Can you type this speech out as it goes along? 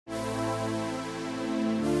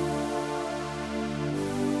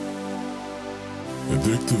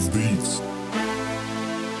By.AddictiveBeats.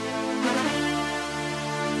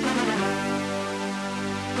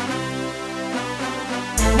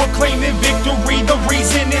 We're claiming victory, the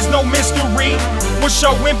reason is no mystery. We're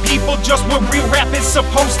showing people just what real rap is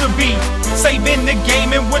supposed to be. Saving the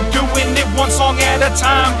game and we're doing it one song at a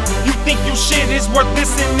time. You think your shit is worth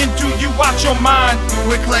listening to, you out your mind.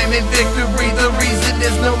 We're claiming victory, the reason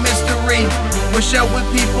is no mystery. We're showing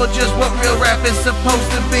people just what real rap is supposed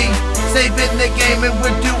to be. Saving the game and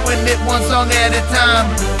we're doing it one song at a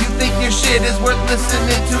time. You think your shit is worth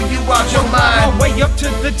listening to, you out your mind. Our way up to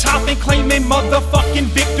the top and claiming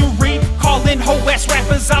motherfucking victory. Calling hoe-ass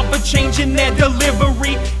rappers out for changing their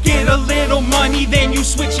delivery. Get a little money, then you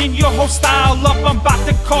switching your whole style up. I'm about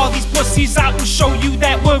to call these pussies out and show you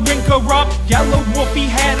that we're incorrupt. Yelawolf, he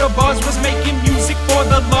had a buzz, was making music for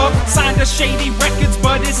the love. Signed to Shady Records,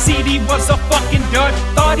 but his CD was a fucking dud.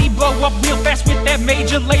 Thought he'd blow up real fast with that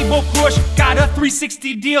major label push. Got a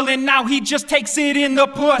 360 deal and now he just takes it in the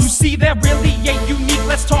puss. You see, that really ain't unique.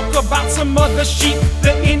 Let's talk about some other sheep.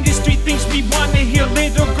 The industry thinks we wanna hear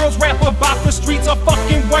little girls rap about the streets. A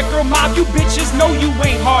fucking white girl mob, you bitches know you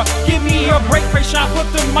ain't hard. Give me a break, Kreayshawn, put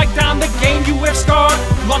the mic down, the game you have scarred.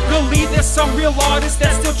 Luckily there's some real artists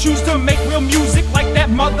that still choose to make real music, like that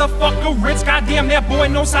motherfucker Ritz. Goddamn, that boy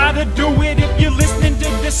knows how to do it. If you're listening to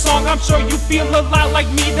this song, I'm sure you feel a lot like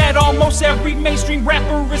me, that almost every mainstream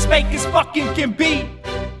rapper is fake as fucking can be.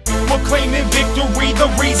 We're claiming victory, the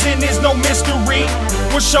reason is no mystery.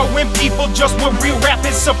 We're showing people just what real rap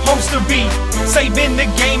is supposed to be. Saving the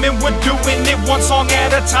game and we're doing it one song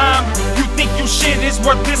at a time. You think your shit is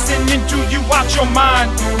worth listening to, you out your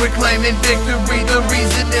mind. We're claiming victory, the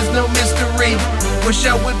reason is no mystery. We're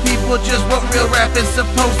showing people just what real rap is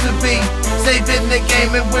supposed to be. Saving the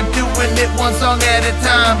game and we're doing it one song at a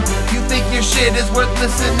time. You think your shit is worth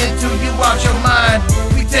listening to, you out your mind.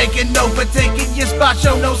 We taking no for taking your spot,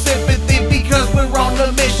 show no sympathy, because we're on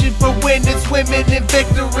a mission for winning, swimming in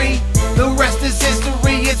victory. The rest is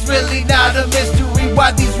history, it's really not a mystery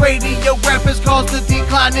why these radio rappers cause the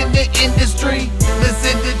decline in the industry.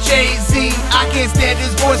 Listen to Jeezy, I can't stand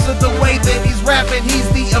his voice or the way that he's rapping. He's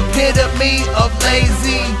the epitome of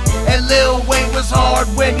lazy. And Lil Wayne was hard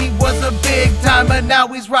when he was a big timer. Now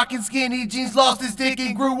he's rocking skinny jeans, lost his dick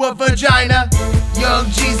and grew a vagina. Young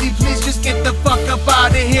Jeezy, please just get the fuck up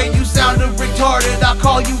out of here. You sounded retarded, I'll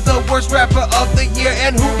call you the worst rapper of the year.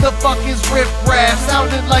 And who the fuck is Riff Raff?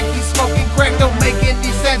 Sounded like he's smoking crack, don't make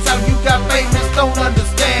any sense. How you got famous, don't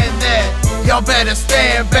understand that. Y'all better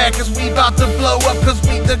stand back, cause we about to blow up. Cause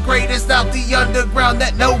we the greatest out the underground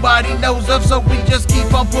that nobody knows of. So we just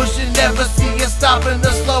keep on pushing, never see us stopping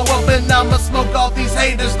or slow up. And I'ma smoke all these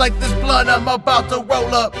haters like this blunt I'm about to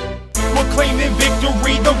roll up. We're claiming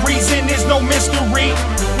victory, the reason is no mystery.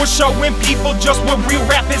 We're showing people just what real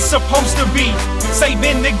rap is supposed to be.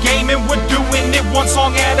 Saving the game and we're doing it one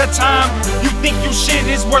song at a time. You think your shit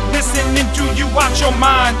is worth listening to, you out your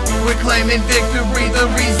mind. We're claiming victory,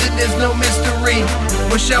 the reason is no mystery.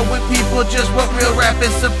 We're showing people just what real rap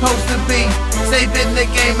is supposed to be. Saving the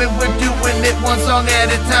game and we're doing it one song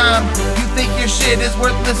at a time. You think your shit is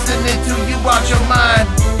worth listening to, you out your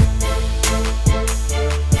mind.